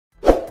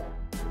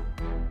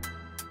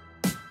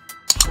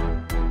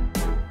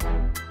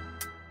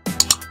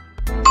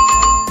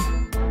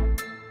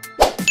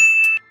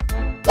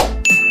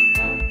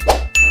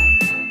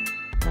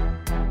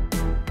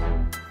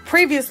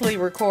previously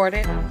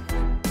recorded.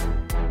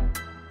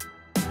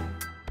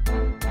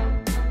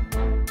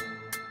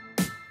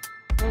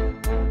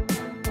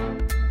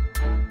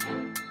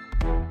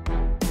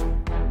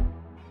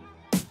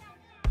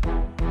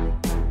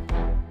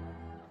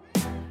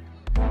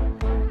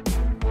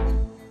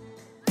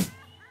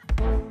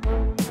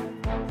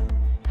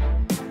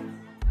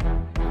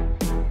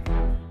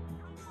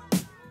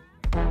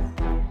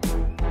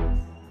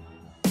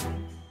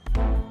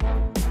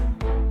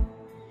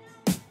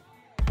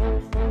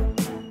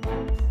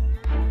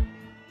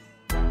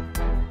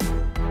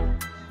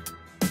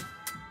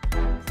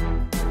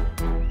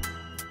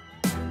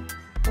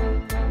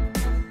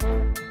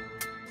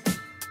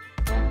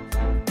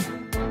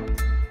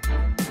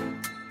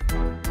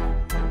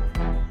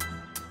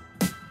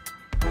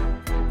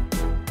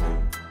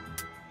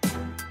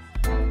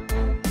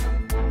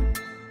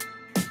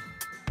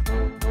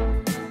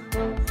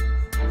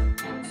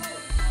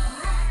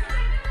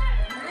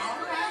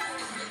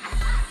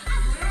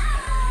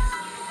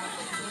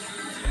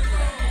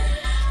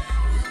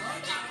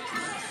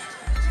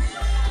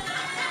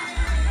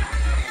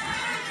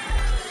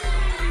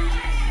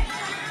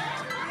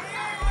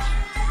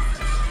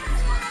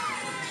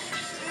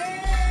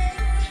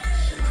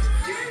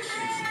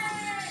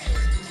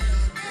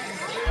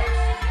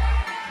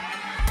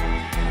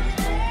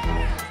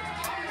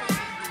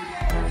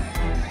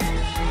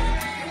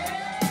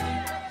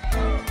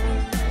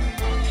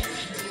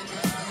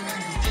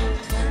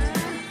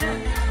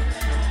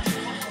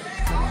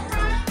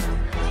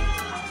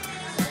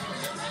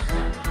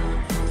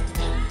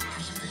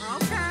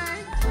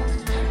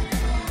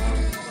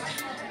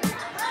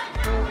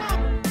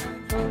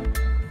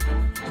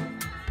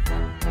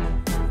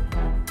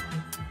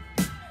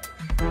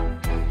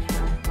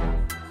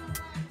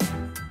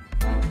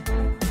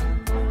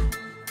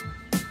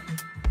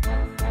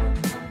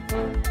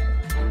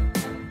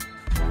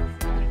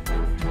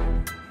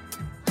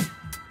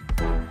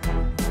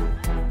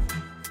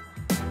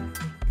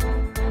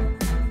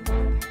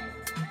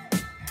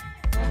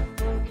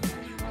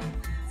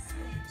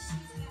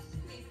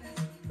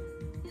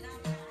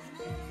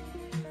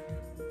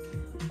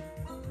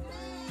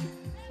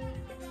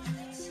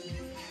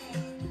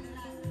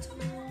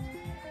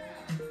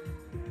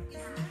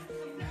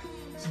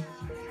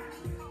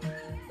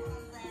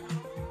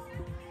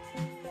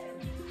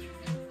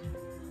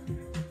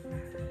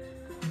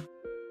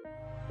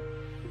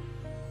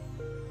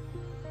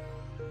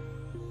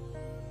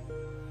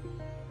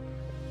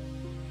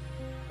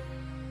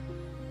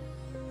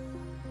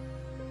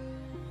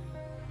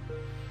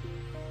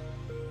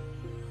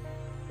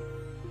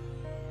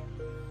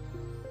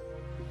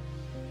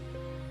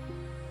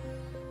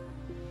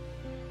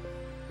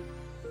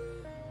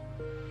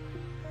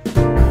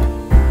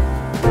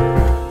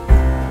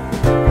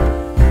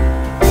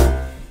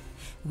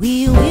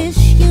 We wish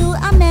you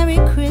a Merry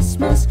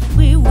Christmas.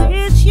 We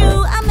wish you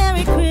a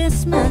Merry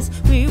Christmas.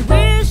 We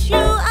wish you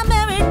a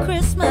Merry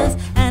Christmas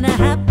and a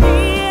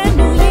Happy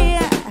New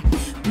Year.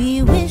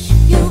 We wish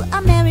you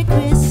a Merry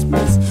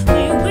Christmas.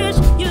 We wish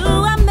you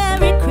a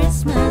Merry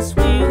Christmas.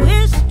 We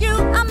wish you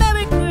a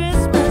Merry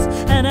Christmas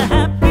and a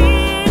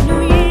Happy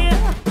New Year.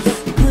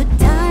 Good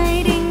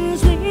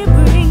tidings we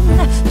bring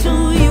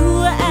to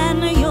you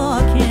and your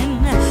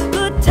kin.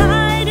 Good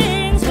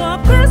tidings for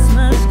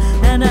Christmas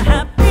and a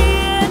Happy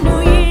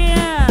New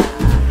Year.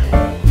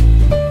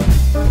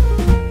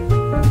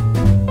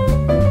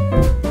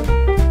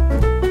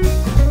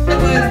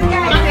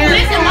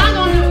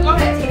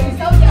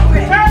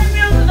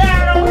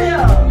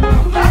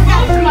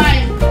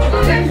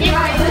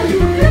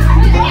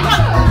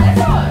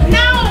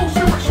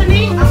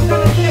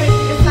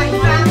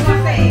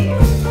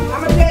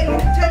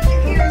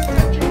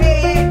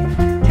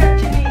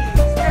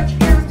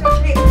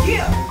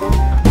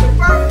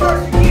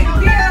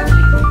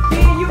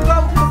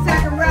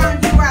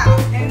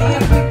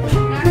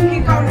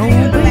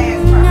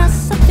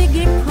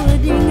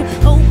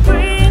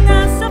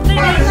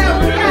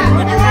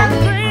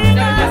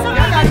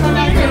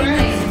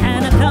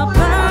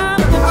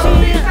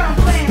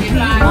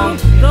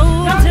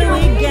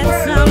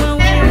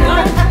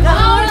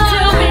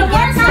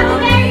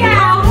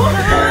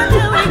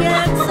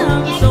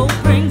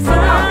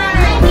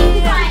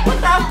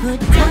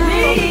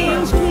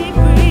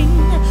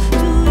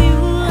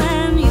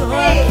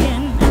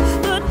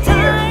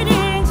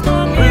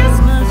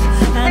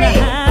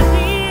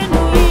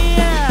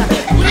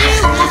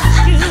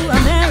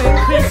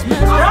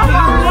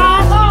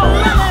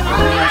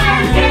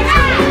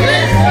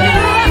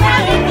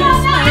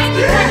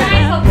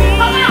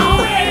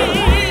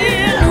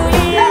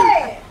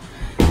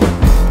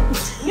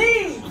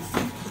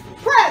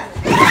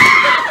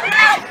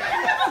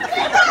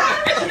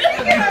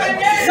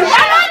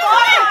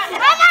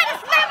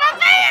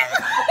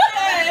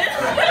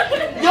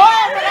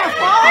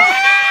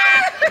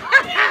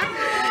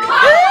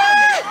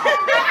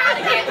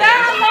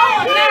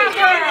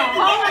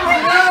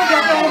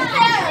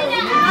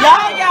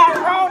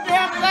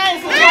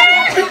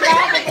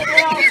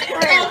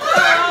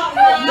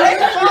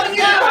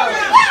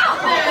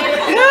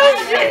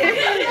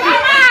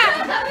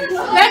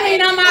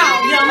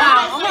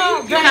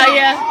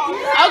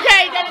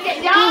 Okay,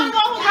 y'all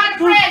know who got a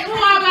present. Who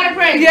all got a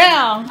present?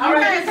 Yeah. All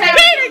right,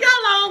 Peter, your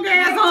long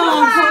ass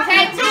on.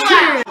 take 2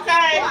 out.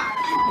 Okay.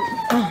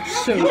 Oh,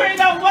 shoot. You ain't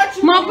know what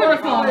you Mom, put the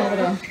phone over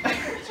there.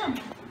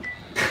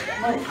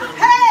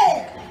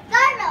 Hey!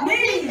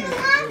 Knees!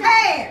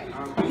 Hey!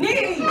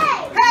 Knees!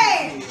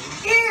 Hey!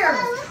 Ears!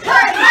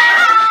 Hey!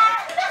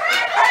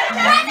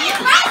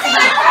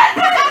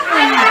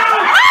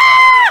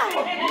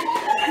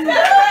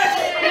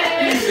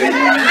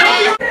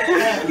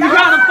 You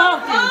gotta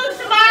focus.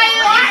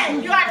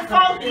 You got to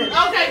focus.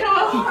 Okay, come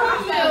on.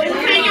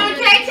 Can you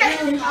take it?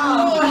 Oh,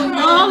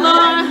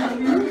 Lord.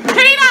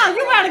 Keto,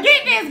 you better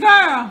get this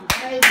girl.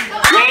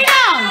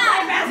 Keto.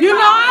 You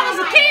know I was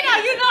a Keto.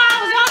 You know I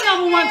was your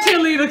number one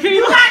cheerleader, Keto.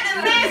 You got to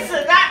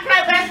listen. Not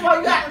play basketball.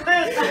 You got to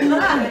listen.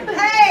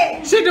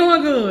 Hey! She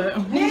doing good.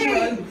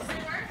 Knees!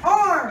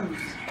 Arms!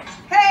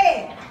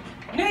 Head!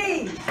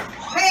 Knees!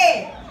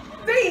 Head!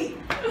 Feet!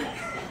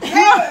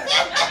 Head!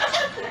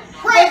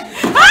 Press!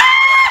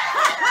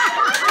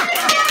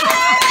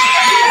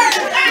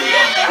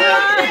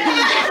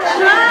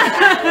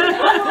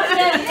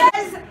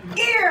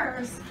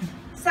 Ears.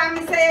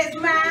 Simon says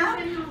mouth.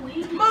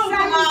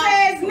 Simon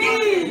says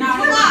knees.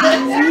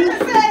 Simon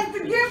says the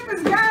gift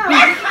is gone.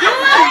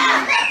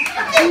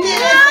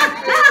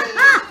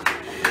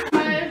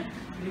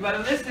 You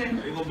better listen.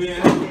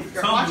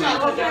 Watch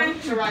out, okay?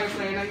 Shariah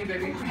playing on you,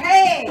 baby.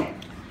 Head.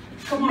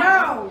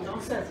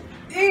 Nose.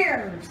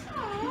 Ears.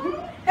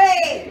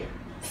 Head.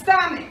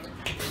 Stomach.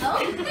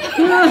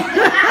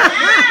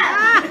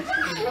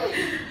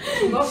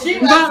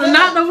 About to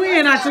knock the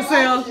wind out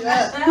yourself.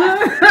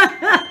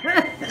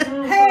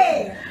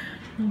 Head.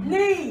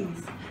 Knees.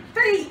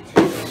 Feet.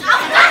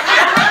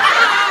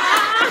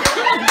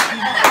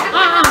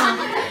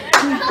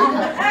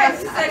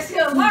 She said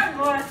she'll learn,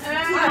 boy.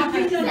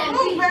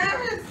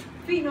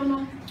 Feet no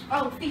more.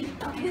 Oh, feet.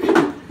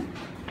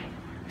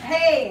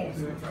 Head.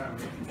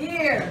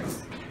 Ears.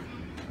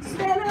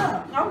 Stand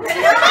up. Okay.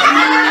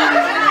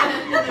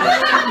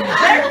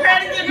 They're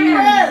ready to get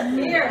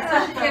ready. Ears.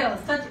 Touch ears.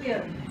 Touch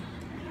ears.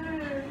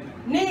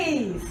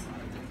 Knees.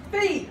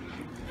 Feet.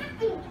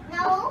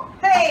 No.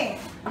 Head.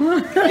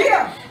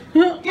 Yeah.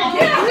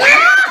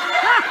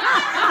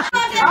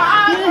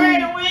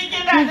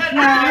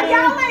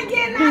 Y'all ain't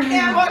getting out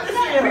there.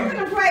 We're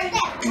gonna play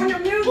when the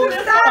music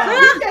stops.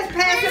 You just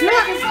pass it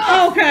back and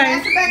forth. Okay.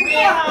 Pass it back and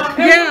forth.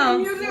 Yeah.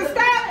 When the music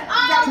stops,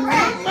 you gotta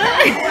pass.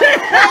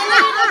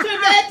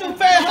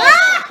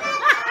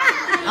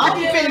 I'm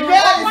finna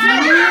get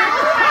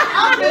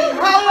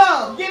hold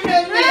on. Give me a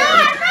minute.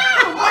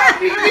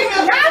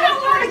 Y'all don't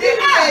want to get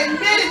out.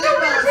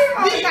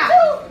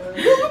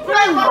 You can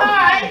play with her.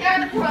 I ain't got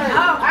to play.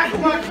 I can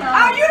watch her.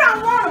 Oh, you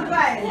don't want to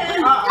play.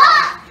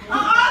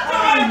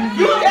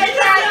 You ain't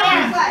trying to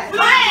play.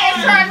 I ain't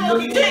trying to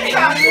do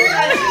TikTok.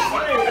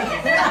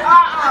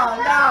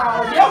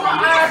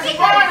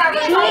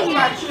 No.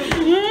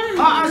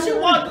 She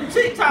wants the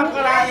TikTok,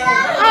 but I ain't.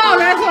 Oh,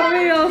 that's what it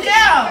is.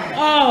 Yeah.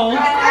 Oh.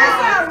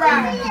 That's all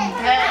right.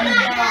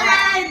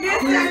 Hey,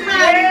 this is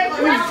my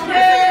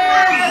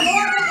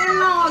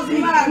in-laws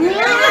mother.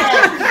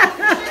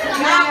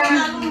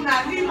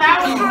 That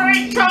was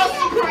great.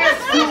 Toasty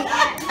Christmas.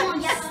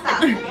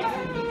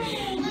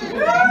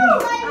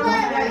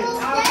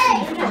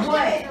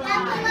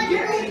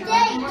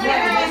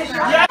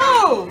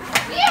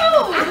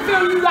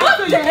 I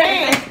feel your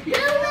hand.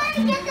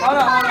 Hold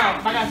on.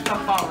 I got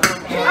stuff falling.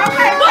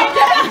 Okay.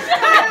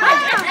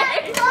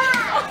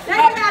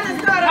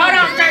 Hold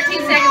on,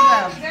 13 seconds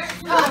left.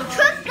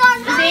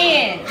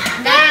 10,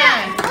 9,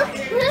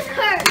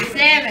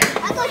 7,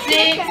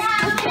 6,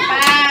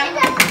 5,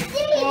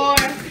 4,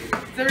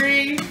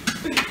 3,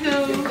 2,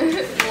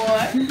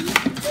 1.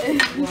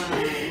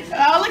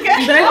 Oh, look at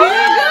They did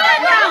good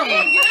though.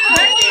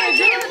 They did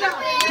good though.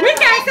 We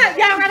can't say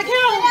y'all gotta count.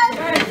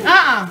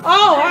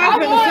 Oh, I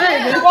was gonna say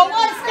this. Well,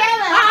 what's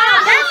scale?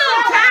 That's no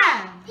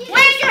time. We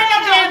ain't got no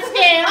damn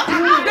scale.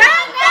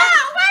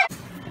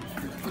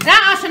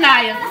 Now,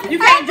 Shania, you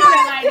can't do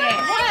that like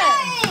that.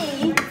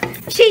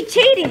 She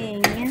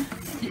cheating.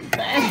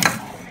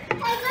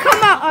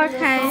 Come on,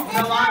 okay.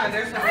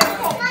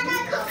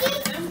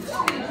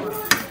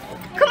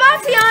 Come on,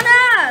 Tiana.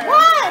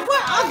 What?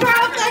 What? Oh, girl,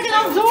 I'm thinking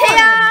I'm doing.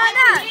 Tiana.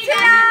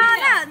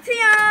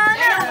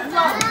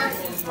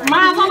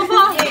 Mine's on the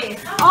floor?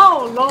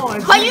 Oh, Lord.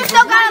 But you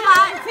still got a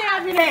lot. Tell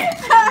me that.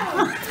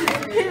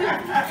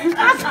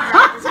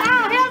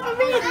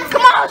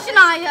 Come on,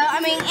 Shania. I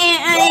mean,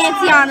 and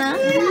Tiana.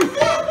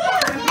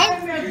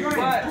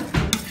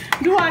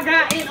 Do I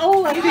got it?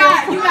 Oh, You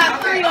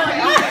got 3 on it.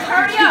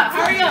 Hurry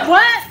up.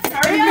 What?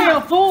 Hurry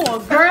up. 4,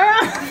 girl.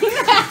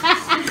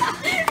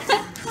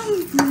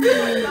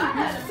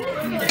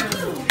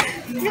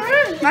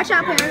 Watch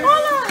out, parents.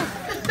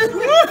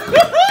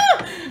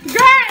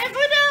 Girl, if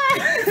we done.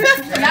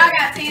 Y'all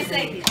got 10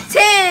 seconds. 10,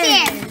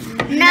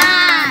 9,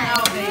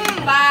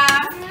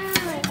 5,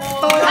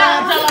 4,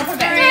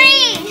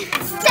 3,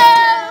 2,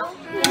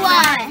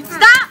 1.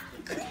 Stop.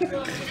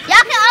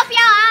 Y'all can open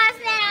your eyes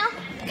now.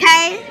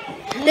 Okay.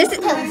 This is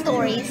telling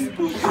stories.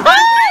 Oh,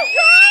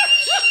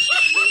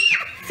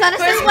 So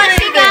this is what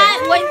she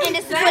got, and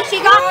this is what she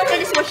got,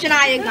 and this is what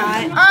Shania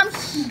got.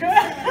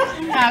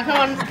 Come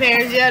on,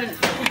 parents. Yeah.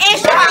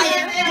 And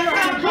Shania.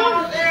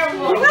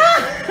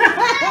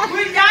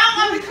 Y'all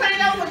want me to clean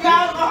up with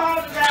y'all go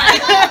home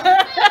tonight.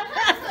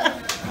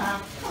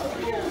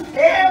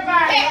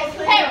 Everybody, go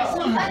clean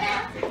up.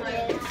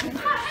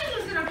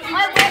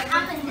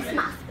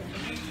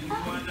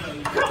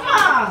 Come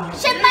on.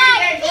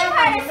 Shania, keep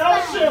her No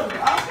sugar.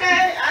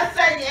 Okay, I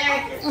say you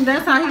acting.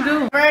 That's how he do.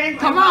 Ready?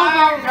 Come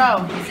on,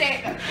 Go.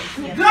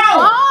 Go.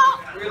 Oh,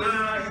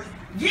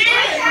 Yeah.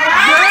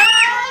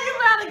 girl, you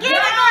better get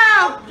it,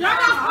 girl.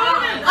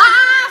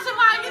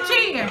 Somebody, you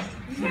cheating.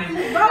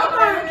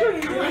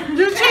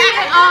 You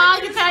cheating.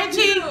 You can't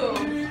cheat.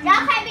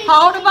 Y'all can't be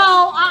Hold the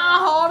ball.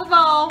 Hold the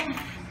ball.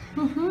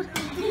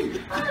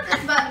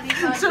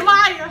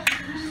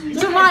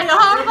 Samaya,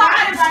 hold the ball.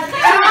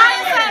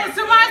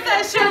 Samaya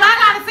said, shoot, I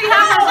gotta see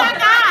how much I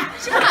got.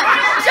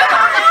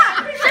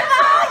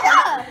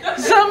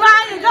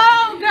 Samaya, go,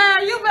 girl.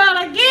 You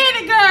better get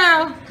it,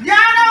 girl.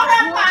 Y'all don't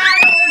have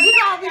fire. You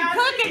gonna be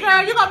cooking,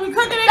 girl. You gonna be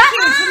cooking in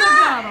kitchen. Look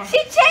at her. She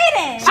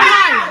cheating.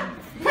 Samaya.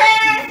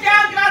 Parents,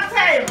 y'all get on the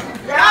table.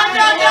 Y'all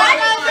do a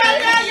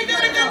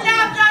good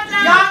job, y'all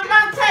get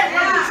on the table.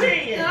 What you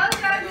cheating?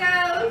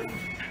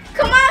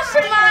 Come on,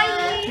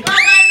 Shania.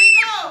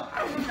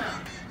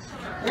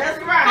 That's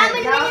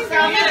right. Y'all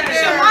sound good.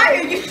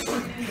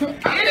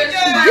 Get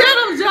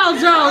him,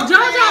 JoJo.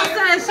 JoJo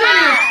said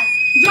shit.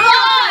 JoJo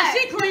said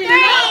she cleaning up.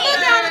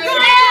 Look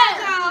at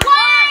her.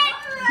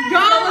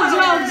 Go,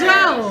 JoJo.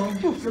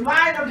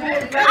 Somebody done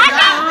been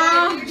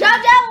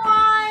JoJo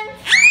won.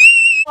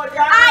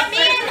 I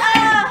mean,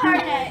 her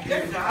name.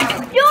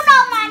 You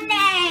know my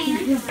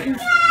name.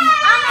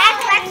 I'm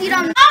acting like you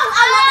don't know. Oh,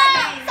 I love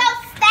my name. So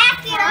stack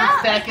it up.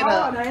 Stack it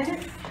up.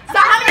 So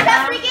how many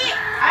cups we get?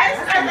 I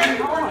ain't saying that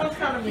you want to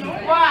come to me.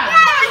 Why?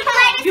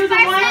 You The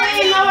one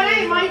hand, no,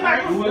 it ain't. One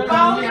hand.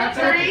 Go,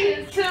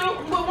 3, 2,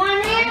 with one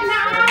hand.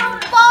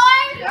 No.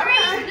 4,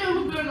 3.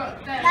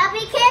 Now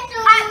be careful.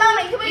 Alright,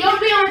 Mommy, can we You'll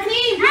be on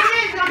team.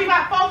 It's gonna be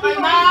about 4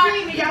 people on the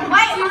team. And y'all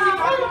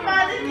Wait,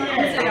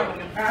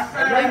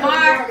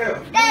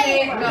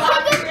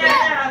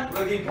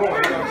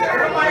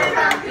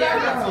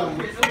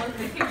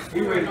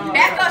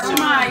 Back up,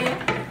 Shemaya.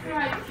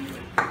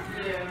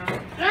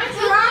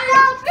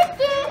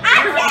 I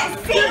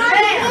can't see. I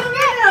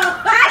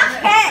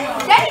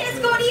can't. Daddy, just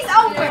go these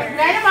over.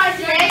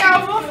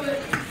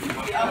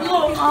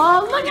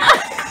 Oh, look at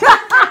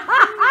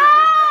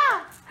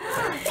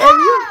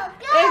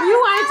if you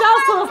ain't your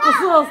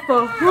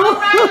sister.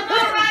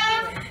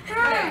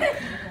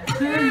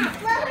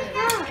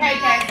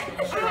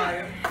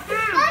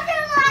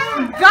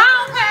 Go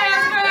on,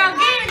 fast, girl.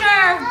 Get it,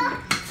 girl.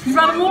 You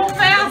better move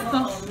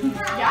faster.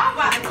 Y'all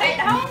about to take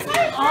the whole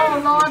thing.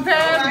 Oh, Lord,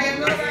 pass.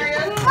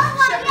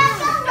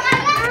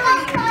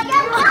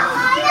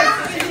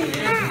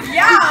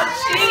 Y'all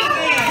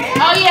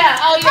cheating. Oh, yeah.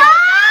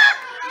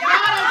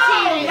 Y'all done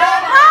cheated.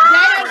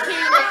 They done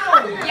cheated.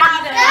 Y'all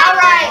done. All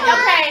right,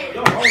 okay.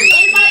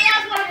 Anybody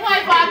else want to play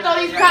before I throw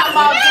these cotton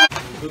balls?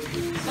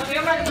 So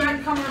everybody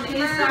gonna come on the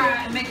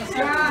inside and make a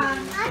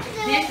circle.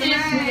 This is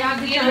when y'all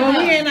get Well,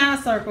 we in our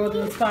circle to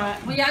the spot.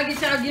 when y'all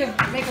get y'all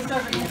make a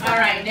circle. All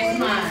right, that's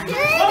mine.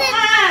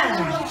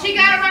 Mine. She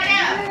got it right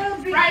now.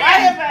 Right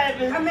Right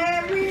there. here, baby.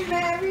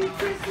 Merry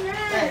Christmas.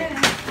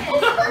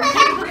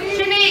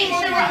 Shanice,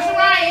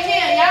 Shariah,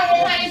 here. Y'all can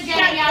play this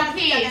game, y'all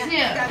kids.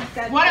 Here.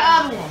 What the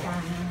other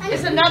one?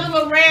 It's another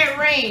little red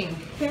ring.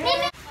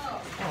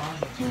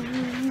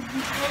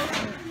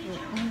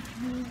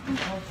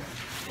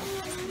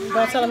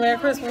 Gonna tell them Merry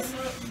Christmas.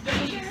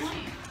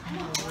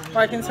 Or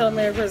I can tell them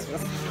Merry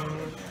Christmas.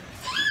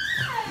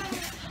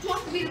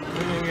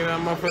 Get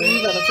out my face.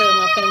 You gotta tell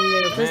my family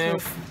Merry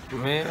Christmas.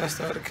 Man, I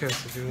started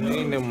cussing. You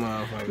ain't no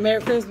motherfucker.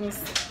 Merry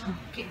Christmas.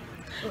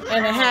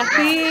 And a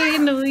Happy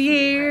New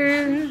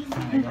Year.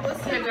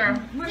 Here, girl.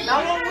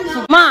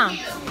 Mom,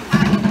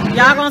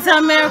 y'all gonna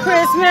tell Merry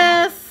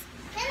Christmas?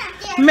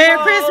 Merry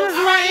Christmas,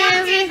 my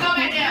Angie. Go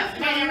back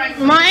there. Right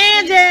there. My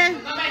Angie.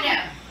 Go back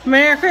there.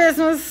 Merry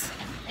Christmas.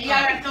 And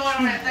y'all gotta throw it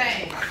on that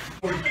thing.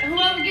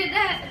 Whoever get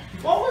that.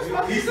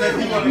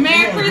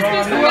 Merry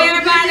Christmas to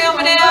everybody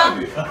over there.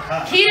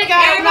 Keita got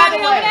it Everybody another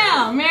over way.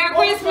 there. Merry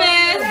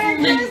Christmas.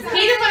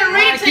 Keita gonna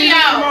read it to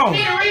y'all.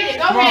 Keita, read it.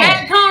 Go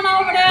ahead. Come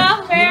on over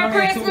there.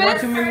 Merry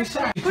Christmas.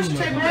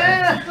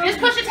 Just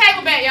push the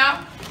table back,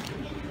 y'all.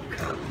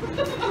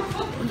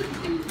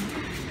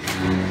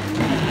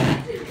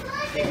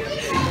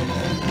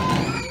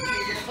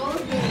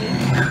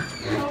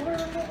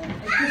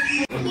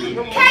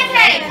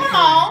 KK, come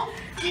on.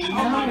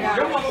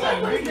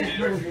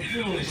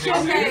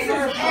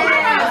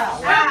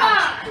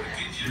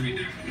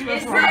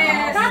 It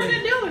says,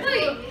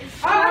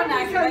 I'm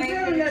not going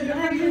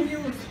to do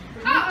it.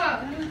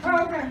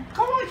 Okay.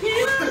 Come on,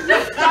 kids.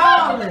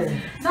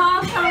 no,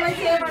 I'm trying to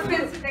hear my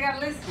Christmas. They gotta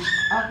listen.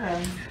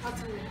 Okay.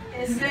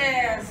 It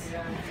says,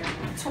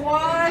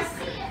 "'Twas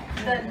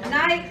the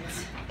night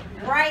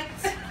right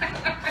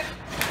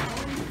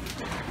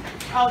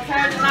Oh,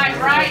 Thursday night,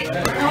 right? Oh,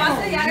 I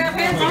see. I got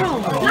pants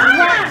on.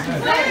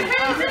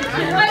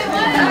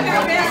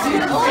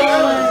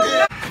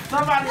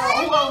 Somebody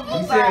who else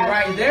You said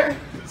right there?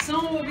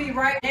 Soon will be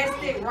right.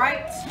 That's it,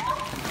 right?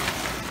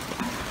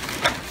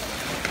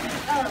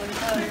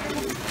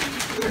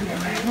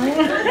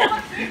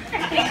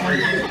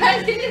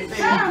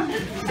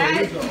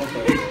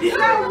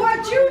 So what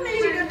you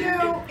need to do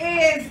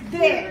is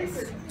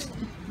this.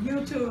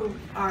 YouTube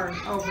are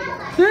over there.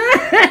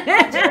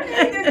 What you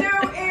need to do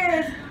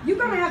is you're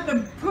gonna have to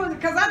put,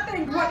 because I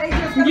think what they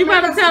just You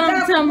better tell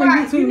them my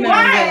YouTube name.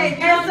 Right,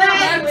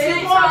 exactly. It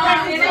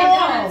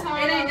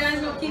ain't done.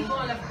 It's gonna keep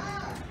going left.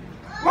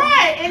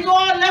 Right, and go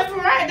on left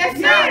and right. That's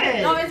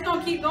it. No, it's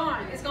gonna keep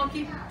going. It's gonna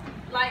keep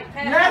like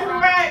past Left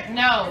and right.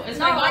 No, it's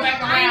gonna go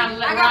back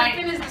around. I gotta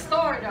finish the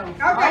story though.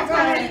 Okay, go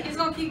ahead. It's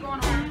gonna keep going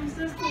around.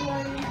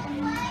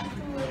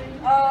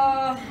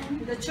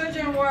 The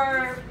children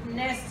were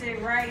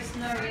nested right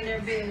snug in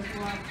their beds.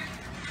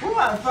 Who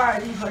got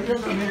fired these for your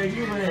here?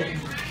 You ready?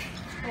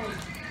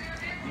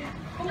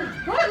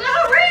 What? No,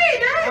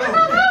 read.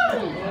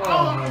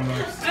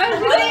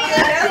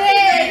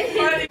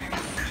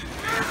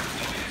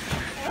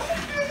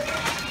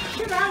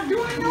 Shit, I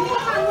don't know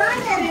what I'm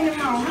like that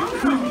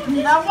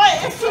anymore. Now wait,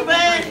 it's too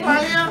bad for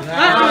you.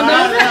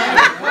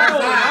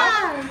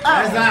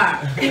 That's not.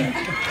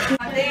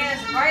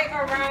 Dance right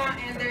around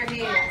in their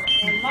heads.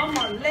 And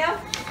mama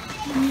left.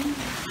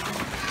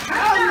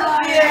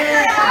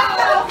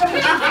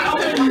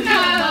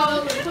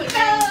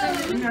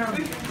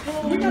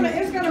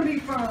 It's gonna be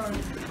fun.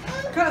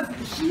 Cause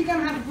she's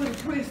gonna have to put a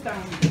twist on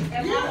it.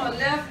 And mama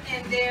left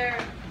in their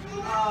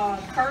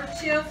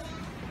kerchief,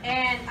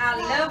 and I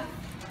left.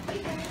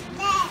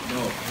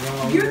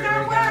 You know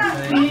what?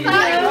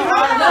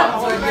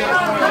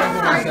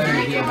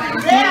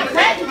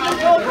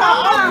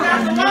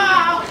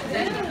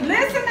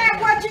 Listen at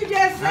what you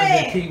just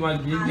said.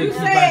 You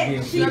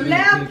said she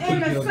left in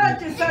the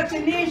such and such,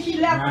 and then she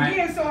left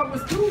again, so it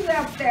was two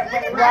left that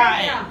way,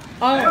 right?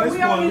 Oh,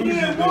 we only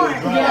did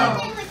one. No,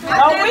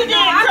 we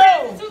did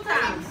two. 2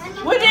 times.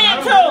 We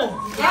did two.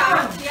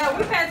 Yeah,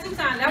 we had 2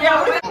 times.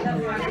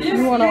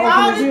 You want to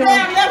All open this the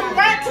damn left and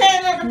right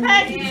tearing up the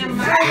package.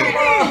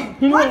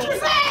 What you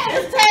said?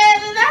 It's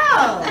tearing it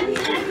up.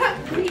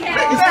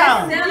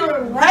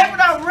 Paper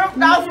done ripped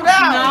off it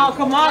out. No,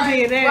 come on,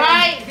 did that.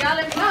 Right.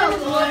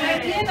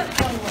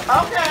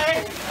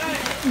 Okay.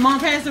 Come on,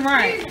 pass it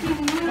right.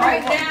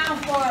 Right down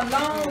for a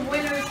long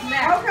winter's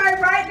nap. Okay,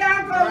 right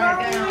down for a long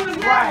winter's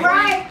nap.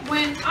 Right.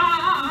 When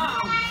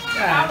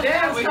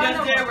Yeah, we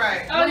just did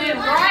right. Oh, then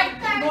right,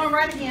 going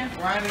right again.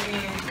 Right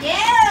again.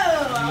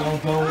 Yeah. You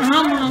don't go.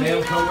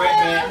 They'll come right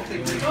back.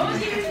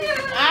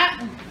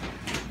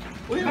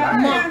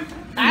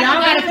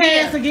 Y'all gotta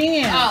pass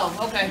again. Oh,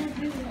 okay.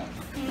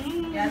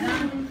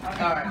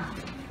 Alright.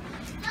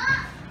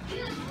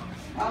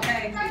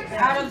 Okay.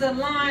 Out of the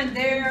line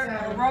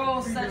there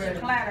arose such a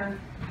clatter.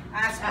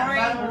 I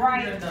sprang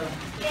right.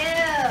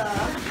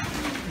 Yeah.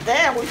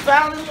 Damn, we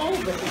found it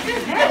moving.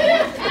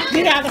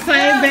 You got the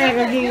same bag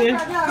again.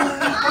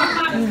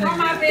 From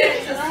my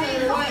bed to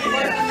see what was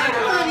there.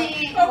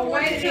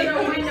 Away to the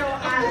window I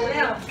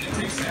left.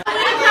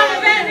 I'm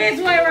coming back this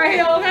way right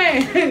here, okay?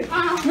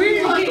 We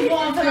need to keep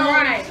going to the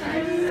right.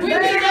 We need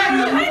to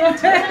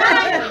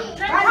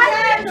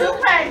Two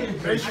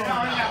pages.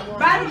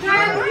 By the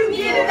time you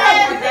get it up,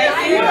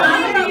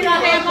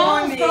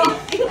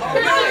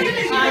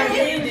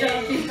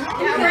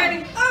 ready?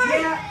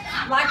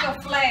 Yeah, like a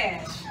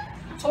flash.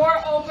 Tore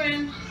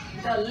open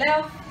the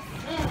left.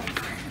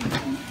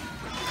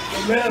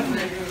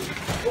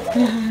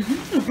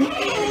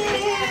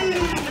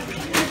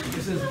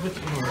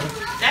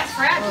 That's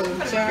fragile.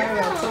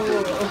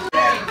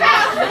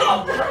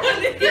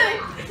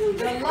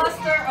 The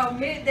luster of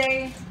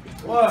midday.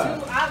 What?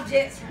 2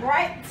 objects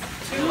right.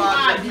 Two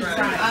objects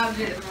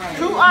right.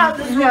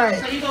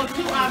 So you go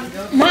 2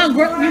 objects. Mom,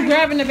 you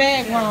grabbing the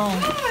bag wrong.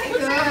 Wow,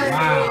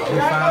 we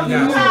found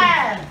out.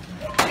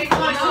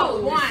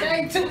 No, 1. It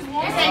say 2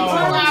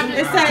 objects.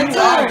 It's that two.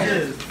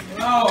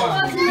 Oh,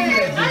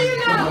 how you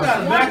know?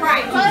 Back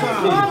right.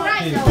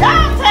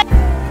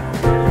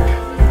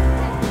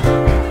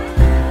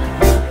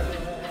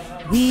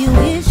 We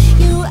wish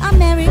you a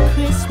Merry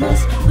Christmas.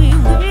 We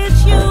wish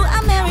you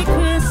a Merry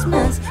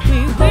Christmas. We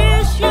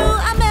wish you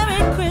a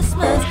Merry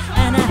Christmas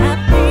and a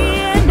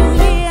Happy New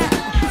Year.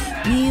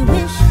 We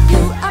wish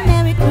you a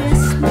Merry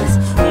Christmas.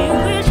 We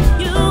wish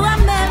you a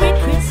Merry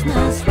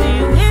Christmas. We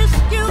wish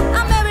you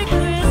a Merry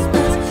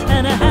Christmas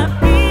and a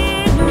Happy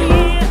New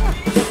Year.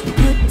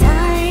 Good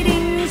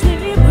tidings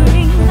we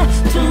bring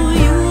to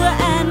you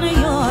and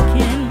your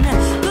kin.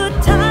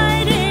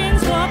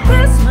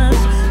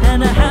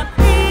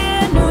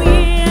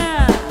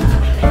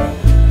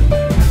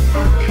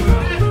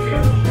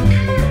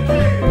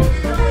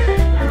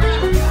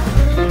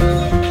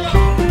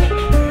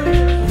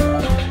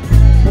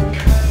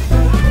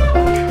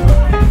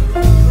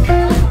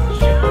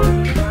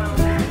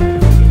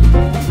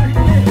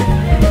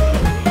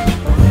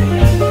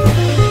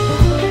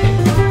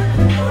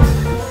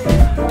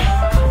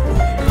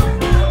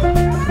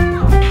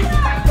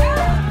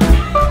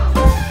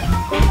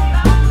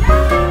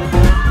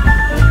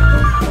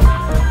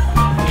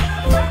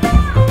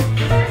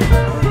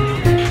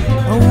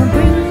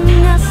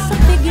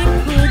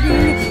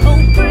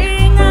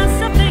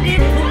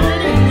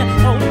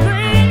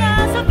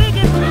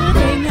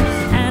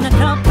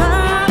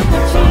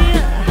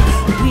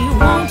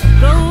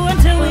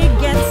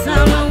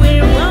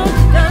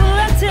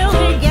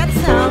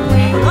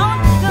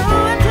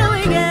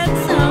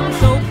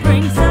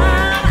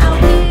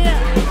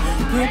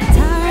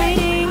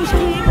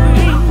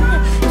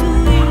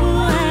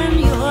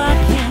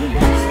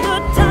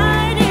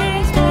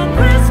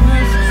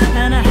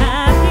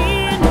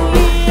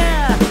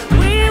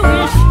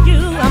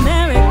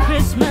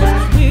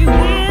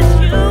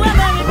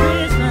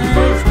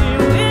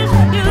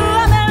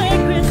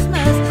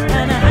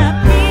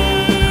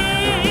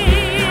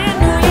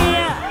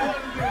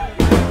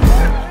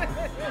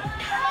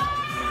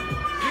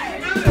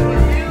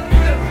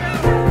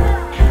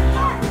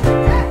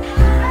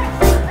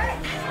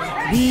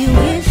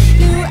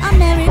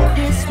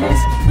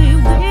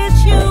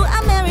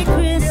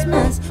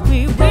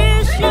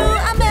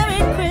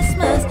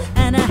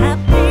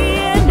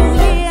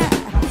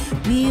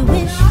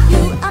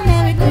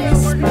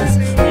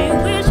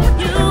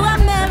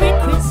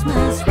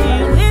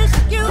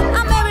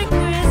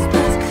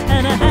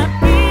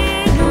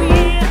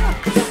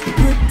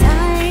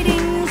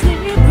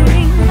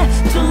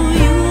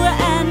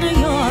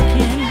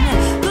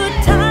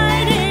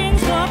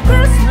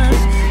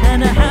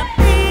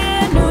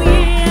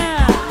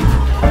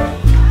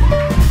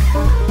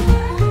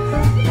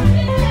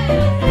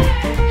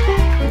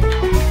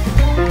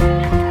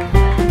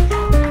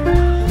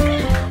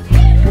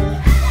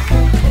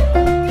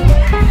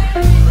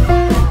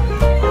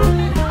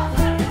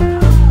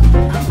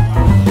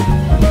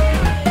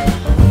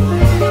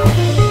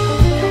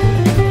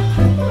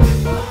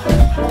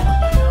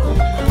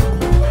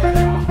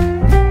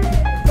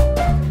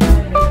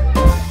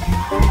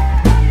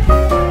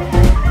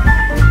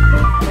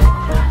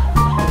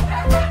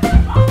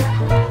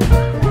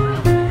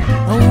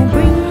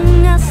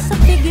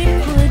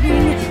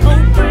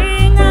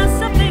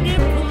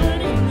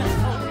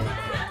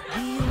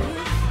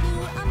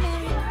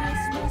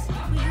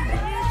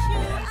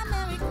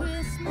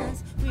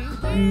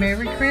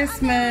 Merry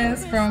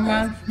Christmas from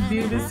my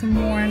view this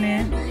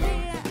morning.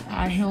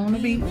 Out here on the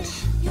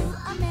beach.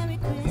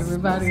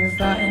 Everybody is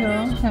out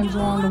here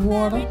enjoying the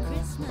water.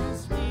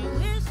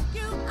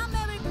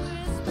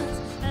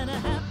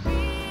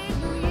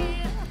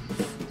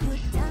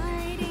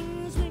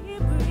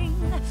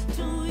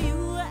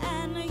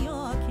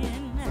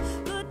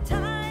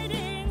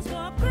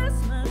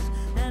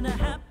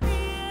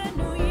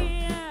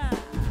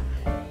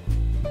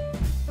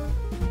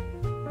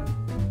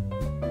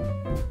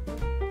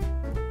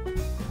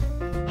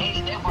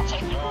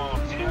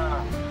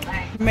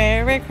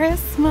 Merry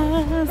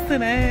Christmas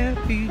and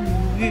Happy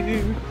New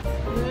Year.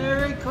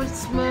 Merry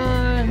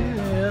Christmas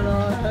and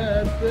a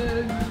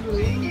Happy New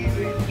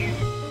Year.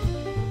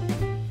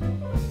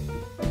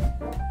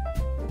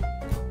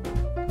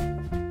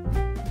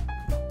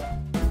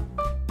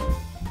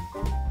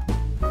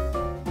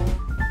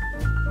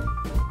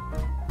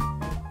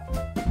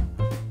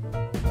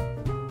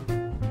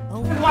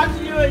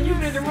 Watching you and you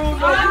in the room.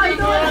 What's the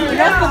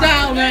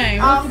dog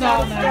name? What's the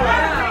dog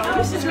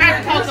name?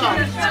 Scrappy Coco.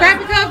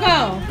 Scrappy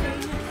Coco.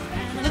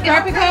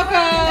 Scrappy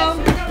Coco.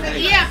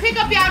 Yeah, pick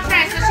up y'all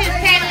trash. So she's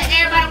telling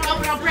everybody to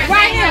open her presents.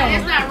 Right here.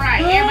 That's not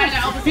right. Everybody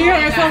got to open You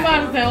heard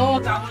somebody say, oh.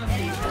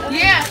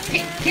 Yeah,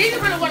 he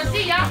really want to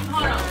see y'all.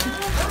 Hold on.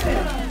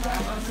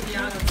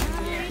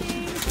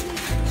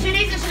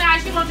 Shanice and Shania,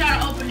 she wants y'all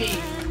to open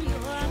these.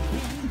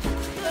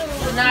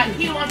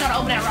 He wants y'all to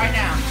open that right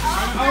now.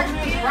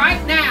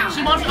 Right now.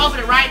 She wants you to open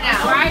it right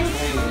now. Right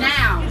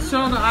now.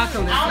 Show the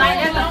Oculus. Like,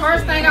 that's the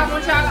first thing I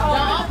want y'all to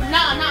open.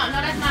 No,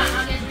 that's not.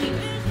 I guess we.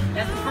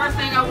 That's the first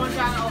thing I want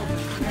y'all to open.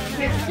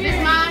 This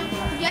mine.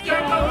 That's the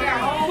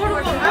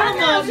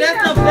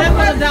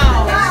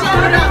dog. Show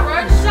the dog,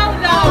 right? Show the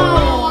dog.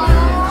 Oh.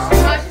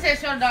 No, she said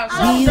show the dog.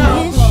 Show We the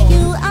dog. wish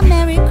you a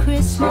Merry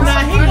Christmas.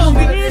 Now he